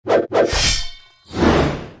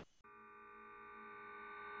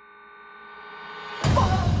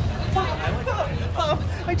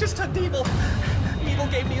I just hugged Evil. Evil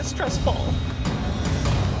gave me a stress ball.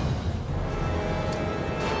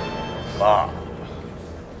 Bob.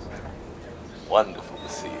 Wonderful to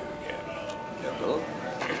see you again. Kendall?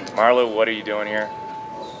 Marlo, what are you doing here?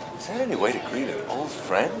 Is there any way to greet an old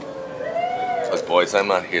friend? Look, boys, I'm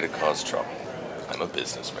not here to cause trouble. I'm a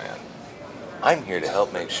businessman. I'm here to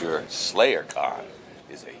help make sure SLAYERCON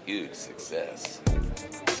is a huge success.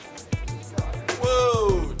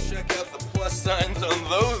 Whoa! Check out the plus signs on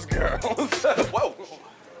those girls. Whoa!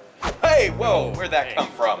 Hey, whoa! Where'd that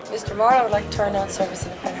come from? Mr. Marlowe would like to turn down service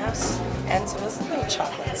in the penthouse and some of those little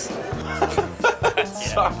chocolates.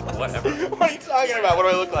 Sorry, whatever. What are you talking about? What do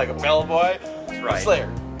I look like? A bellboy? That's right.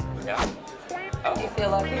 Slayer. Yeah. Oh. Do you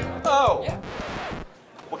feel lucky? Oh! Yeah.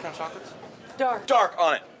 What kind of chocolates? Dark. Dark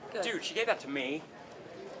on it. Good. Dude, she gave that to me.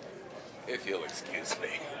 If you'll excuse me.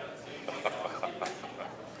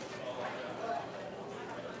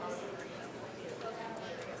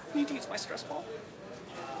 Need to use my stress ball.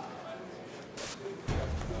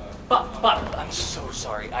 Bob, I'm so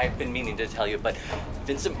sorry. I've been meaning to tell you, but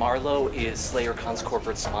Vincent Marlowe is SlayerCon's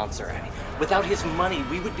corporate sponsor. I mean, without his money,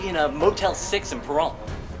 we would be in a Motel 6 in Pahrump.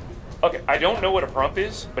 Okay, I don't know what a prump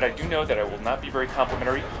is, but I do know that I will not be very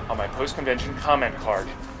complimentary on my post-convention comment card.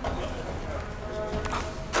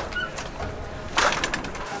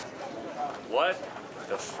 What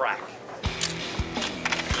the frack?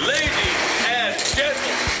 Ladies and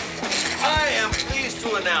gentlemen, I am pleased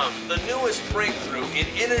to announce the newest breakthrough in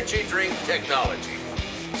energy drink technology,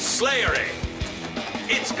 Slayerade.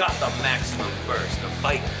 It's got the maximum burst of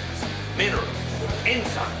vitamins, minerals,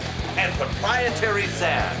 enzymes, and proprietary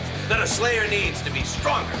zazz that a Slayer needs to be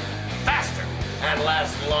stronger, faster, and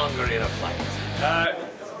last longer in a fight.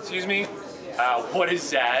 Excuse me? What is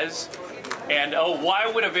Zaz? And why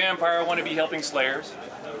would a vampire want to be helping Slayers?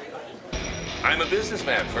 I'm a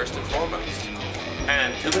businessman, first and foremost.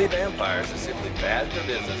 And too many vampires are simply bad for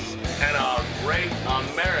business and a great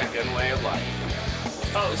American way of life.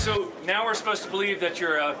 Oh, so now we're supposed to believe that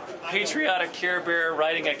you're a patriotic Care Bear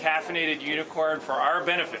riding a caffeinated unicorn for our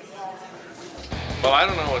benefit. Well, I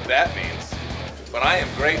don't know what that means, but I am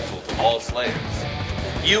grateful to all Slayers.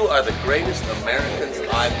 You are the greatest Americans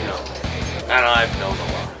I've known, and I've known a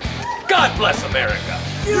lot. God bless America!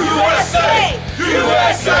 USA!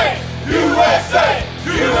 USA! USA!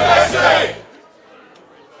 USA!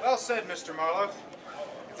 Well said, Mr. Marlowe.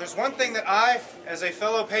 If there's one thing that I, as a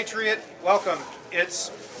fellow patriot, welcome,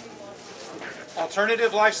 it's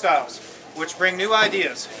alternative lifestyles, which bring new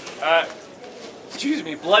ideas. Excuse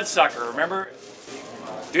me, bloodsucker, remember?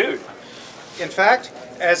 Dude. In fact,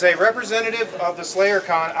 as a representative of the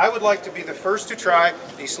SlayerCon, I would like to be the first to try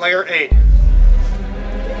the Slayerade.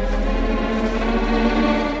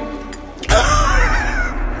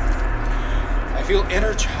 I feel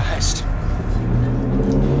energized.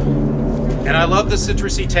 And I love the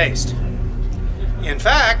citrusy taste. In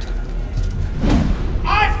fact,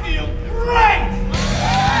 I feel great!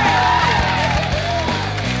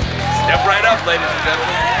 Step right up, ladies and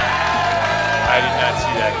gentlemen. I did not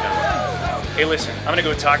see that coming. Hey, listen, I'm gonna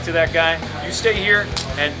go talk to that guy. You stay here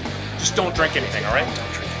and just don't drink anything, all right?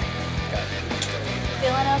 Don't drink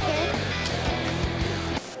Feeling okay?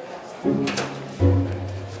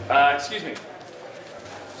 Excuse me.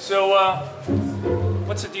 So,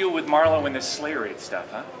 what's the deal with Marlowe and this Slayerade stuff,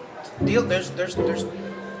 huh? Deal? There's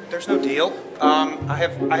no deal. I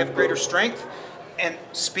have greater strength and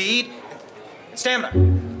speed and stamina.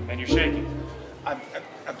 And you're shaking. I'm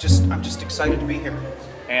just excited to be here.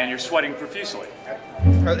 And you're sweating profusely.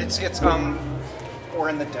 We're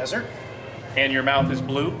in the desert. And your mouth is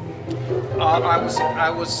blue? I was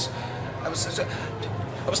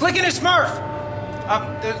licking his Smurf.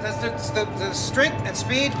 The strength and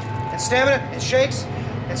speed and stamina and shakes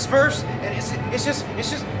and Smurfs and it's just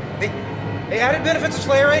the added benefits of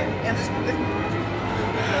Slayerade and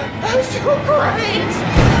I feel great.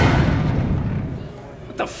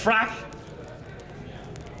 What the frack?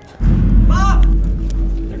 Bob!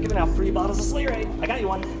 They're giving out free bottles of Slayerade. I got you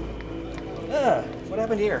one. What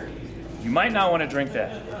happened here? You might not want to drink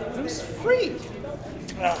that. It was free.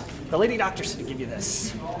 The lady doctor said to give you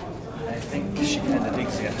this. I think she kind of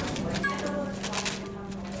digs you.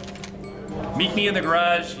 Meet me in the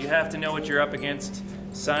garage. You have to know what you're up against.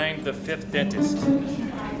 Signed, the 5th dentist.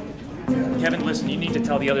 Kevin, listen, you need to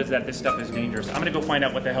tell the others that this stuff is dangerous. I'm gonna go find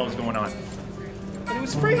out what the hell is going on. But it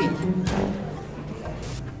was free.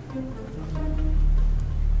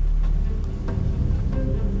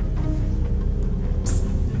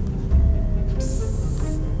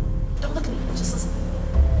 Don't look at me, just listen.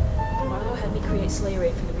 Marlowe had me create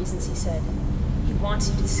Slayerade for the reasons he said. He wants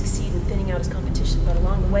you to succeed in thinning out his competition, but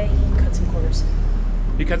along the way, he can cut some corners.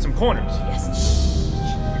 You cut some corners. Yes, shh.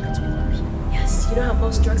 You cut some corners. Yes, you know how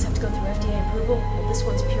most drugs have to go through FDA approval? Well, this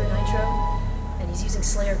one's pure nitro, and he's using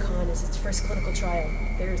SLAYERCON as its first clinical trial.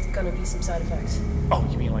 There's gonna be some side effects. Oh,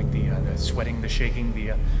 you mean like the sweating, the shaking,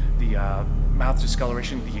 the mouth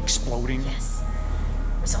discoloration, the exploding? Yes.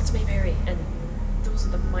 Results may vary, and those are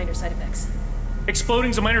the minor side effects.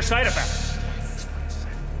 Exploding's a minor side effect. Yes.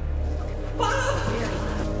 Bob!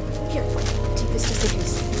 Here, take this just in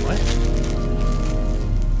case. What?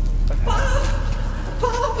 Bob!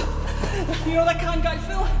 You know that con guy,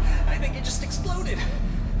 Phil? I think it just exploded.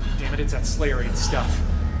 Damn it, it's that Slayerade stuff.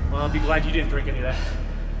 Well, I'll be glad you didn't drink any of that.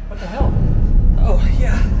 What the hell? Oh,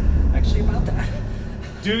 yeah. Actually, about that.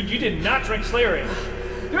 Dude, you did not drink Slayerade.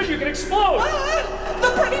 Dude, you can explode!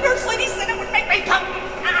 The pretty nurse lady said it would make me come.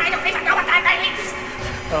 I don't even know what that means.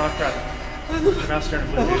 Oh, crap. Your mouth's turning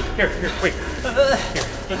blue, dude. Here, wait. Here,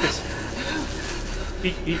 eat this.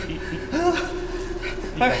 Eat.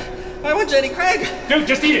 I want Jenny Craig. Dude,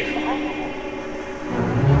 just eat it.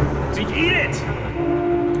 Eat it!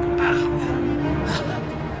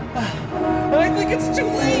 I think it's too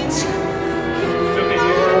late. It's okay,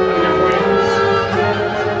 dude. I'm here for you.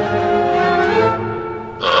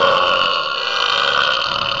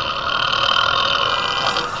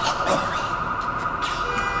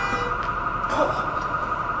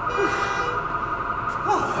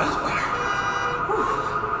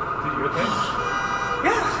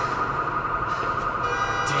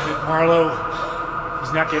 Marlo,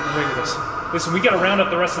 he's not getting away with this. Listen, we gotta round up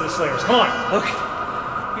the rest of the Slayers. Come on. Okay.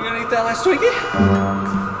 You gonna eat that last Twinkie?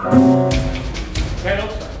 Kendall?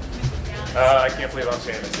 I can't believe I'm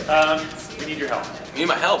saying this. We need your help. You need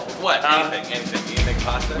my help with what? Anything. You need to make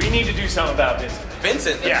pasta? We need to do something about Vincent.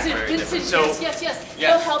 Vincent? Yeah. Vincent, So, yes.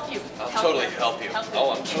 Yeah. He'll help you. I'll totally help you.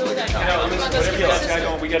 Oh, I'm totally gonna help you. Whatever you guys got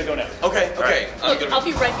going, we gotta go now. Okay. Look, I'll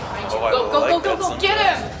be right behind you. Oh, I Go, like that go. Get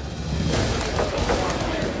him!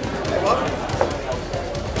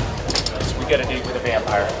 We got a date with a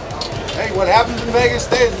vampire. Hey, what happens in Vegas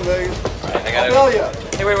stays in Vegas. Right, I'll tell you.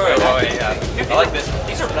 Hey, wait. Yeah. I like this.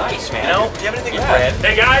 These are nice, man. You know, do you have anything red?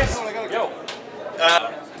 Hey, guys! Yo.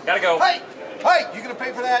 Gotta go. Hey, you gonna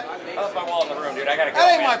pay for that? I left my wallet in the room, dude. I gotta go.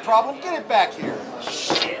 That ain't man. my problem. Get it back here.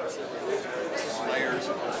 Shit. Slayers.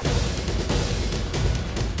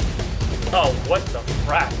 Oh, what the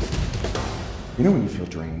frack? You know when you feel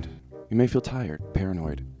drained? You may feel tired,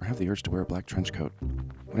 paranoid, or have the urge to wear a black trench coat.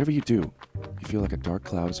 Whatever you do, you feel like a dark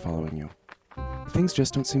cloud is following you. Things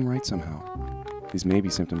just don't seem right somehow. These may be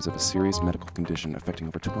symptoms of a serious medical condition affecting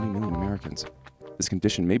over 20 million Americans. This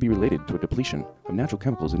condition may be related to a depletion of natural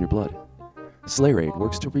chemicals in your blood. Slayerade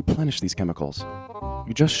works to replenish these chemicals.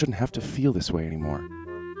 You just shouldn't have to feel this way anymore.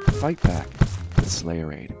 Fight back with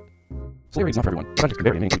Slayerade. Slayerade is not for everyone. Side effects can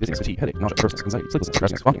vary and may include dizziness, fatigue, headache, nausea, nervousness, anxiety, sleeplessness,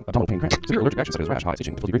 drowsiness, vomiting, abdominal pain, cramps, severe allergic reactions such as rash, hives,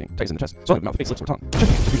 itching, difficulty breathing, tightness in the chest, swelling of the mouth, face, lips, or tongue, chest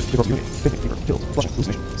pain, confusion, difficulty urinating, picnic, fever, chills, flushing,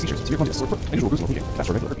 hallucination, seizures, severe clumsiness, sore throat, unusual bruising or bleeding, fast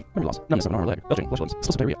or regular herpes, memory loss, numbness of an arm or leg, belching, flesh limbs,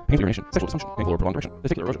 explosive diarrhea, painful urination, sexual dysfunction, painful or prolonged erection,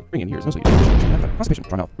 testicular erosion, ringing in ears, nosebleed, constipation,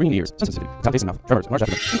 dry mouth, ringing in ears, sensitivity, sound taste in mouth, tremors, enlarged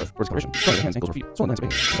abdomen, ingrowth, or discoloration, swelling of the hands, ankles, or feet, swollen glands of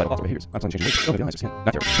veins, suicidal thoughts or behaviors, absent changing weight, elevated eyes or skin,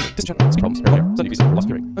 night terror, dysentery, sleep problems, hair failure, sudden decrease in loss of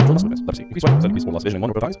hearing, uncontrolled muscle weakness, leprosy, increased sweating, sudden decrease in loss of vision in one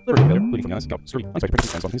or both eyes, liver failure, bleeding from the eyes, gout, scurvy, unexpected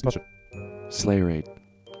pregnancy, and spontaneous combustion. Slayerade.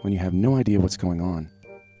 When you have no idea what's going on,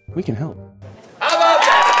 we can help. How about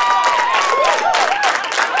that?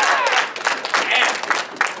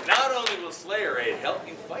 And not only will Slayerade help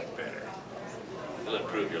you fight better, it'll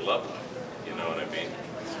improve your love life. You know what I mean?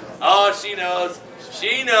 Oh, she knows.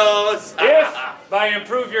 She knows. If by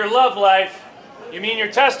improve your love life, you mean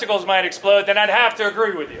your testicles might explode, then I'd have to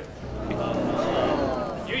agree with you.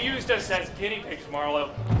 You used us as guinea pigs, Marlo.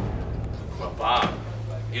 Well, Bob,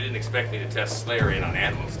 you didn't expect me to test Slayerade on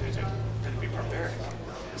animals, did you? That'd be barbaric.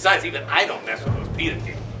 Besides, even I don't mess with those PETA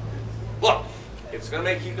people. Look, if it's gonna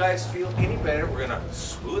make you guys feel any better, we're gonna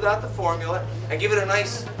smooth out the formula and give it a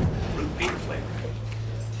nice root beer flavor.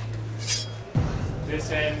 This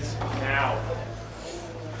ends now.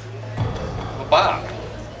 Well, Bob,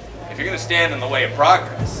 if you're gonna stand in the way of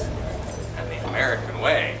progress and the American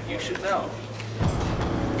way, you should know.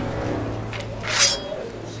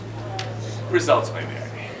 Results may vary.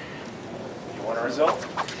 You want a result?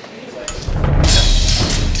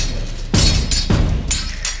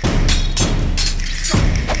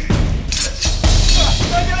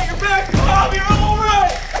 I got your back, Bob. You're all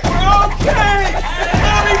right. We're okay.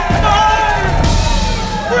 I'll be fine.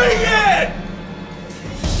 Bring it.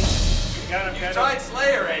 You got him, You Kendall. tried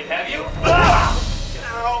Slayerade, have you?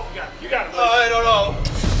 You got him. I don't know.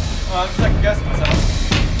 I'm second guessing myself.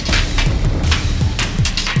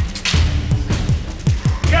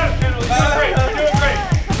 You got him, Kendall. You're doing great. You're doing great.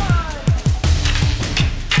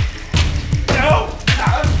 No! Ah!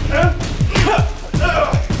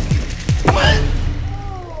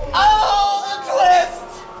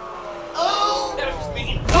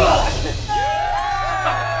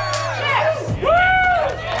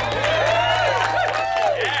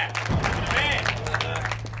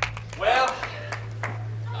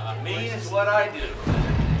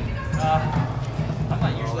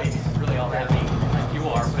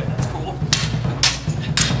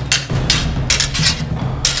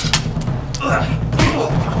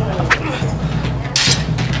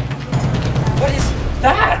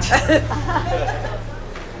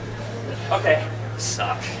 Okay.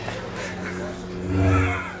 Suck.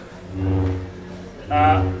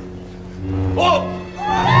 Whoa! Oh,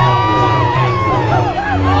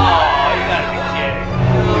 you gotta be kidding.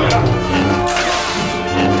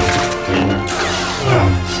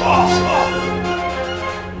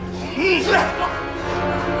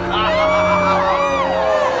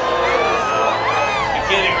 You're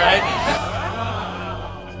kidding, right?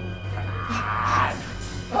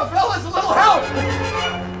 Fellas, a little help!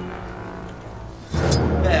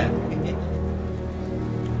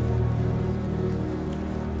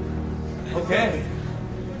 Okay.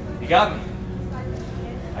 You got me.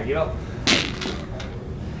 I give up.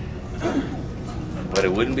 But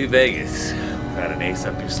it wouldn't be Vegas without an ace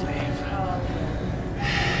up your sleeve.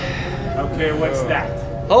 Okay, what's that?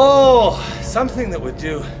 Oh, something that would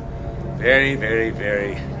do very, very,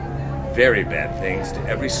 very, very bad things to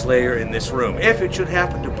every Slayer in this room if it should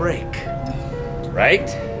happen to break. Right?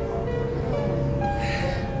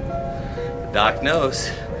 The doc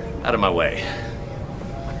knows. Out of my way.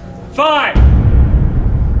 Fine!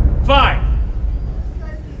 Fine!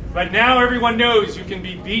 But now everyone knows you can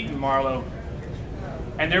be beaten, Marlowe.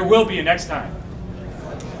 And there will be a next time.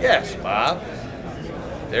 Yes, Bob.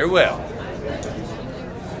 There will.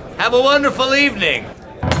 Have a wonderful evening.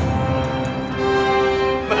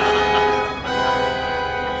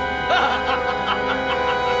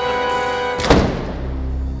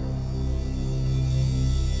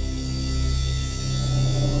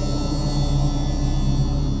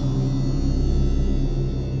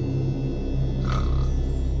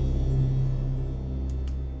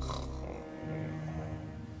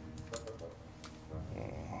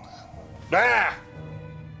 Ah!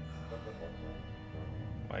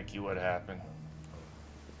 Mikey, what happened?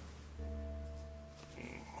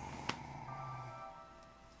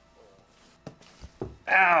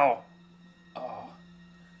 Ow! Oh.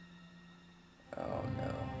 Oh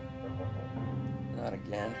no. Not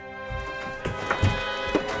again.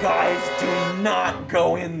 Guys, do not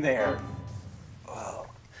go in there.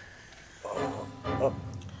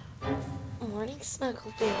 Morning,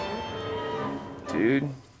 Snuggle Bear. Dude,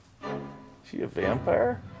 she a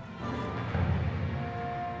vampire?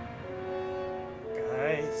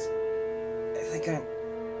 Guys, I think I'm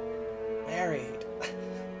married.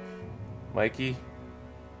 Mikey?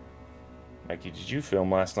 Mikey, did you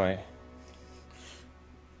film last night?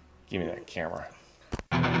 Give me that camera.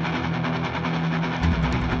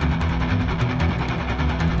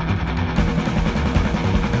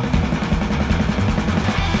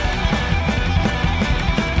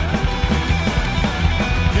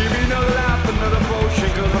 Give me another life, another potion,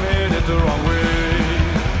 'cause I'm headed the wrong way.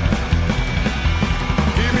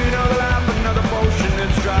 Give me another life, another potion,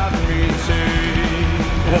 it's driving me insane.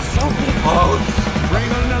 There's so many boats.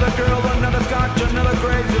 Bring another girl, another scotch, another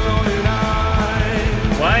crazy lonely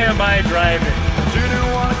night. Why am I driving? She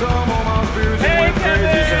didn't want to come home, I was busy with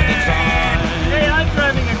crazy second time. Hey, I'm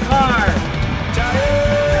driving a car!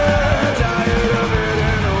 Tired, tired of it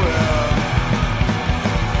in a well.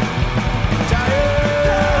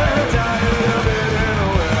 Tired, tired of it in a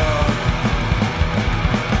well.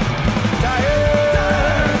 Tired,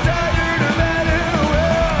 tired of it in a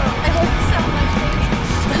well. I love you so much, baby.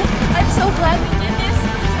 I'm so glad we did this.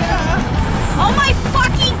 Oh my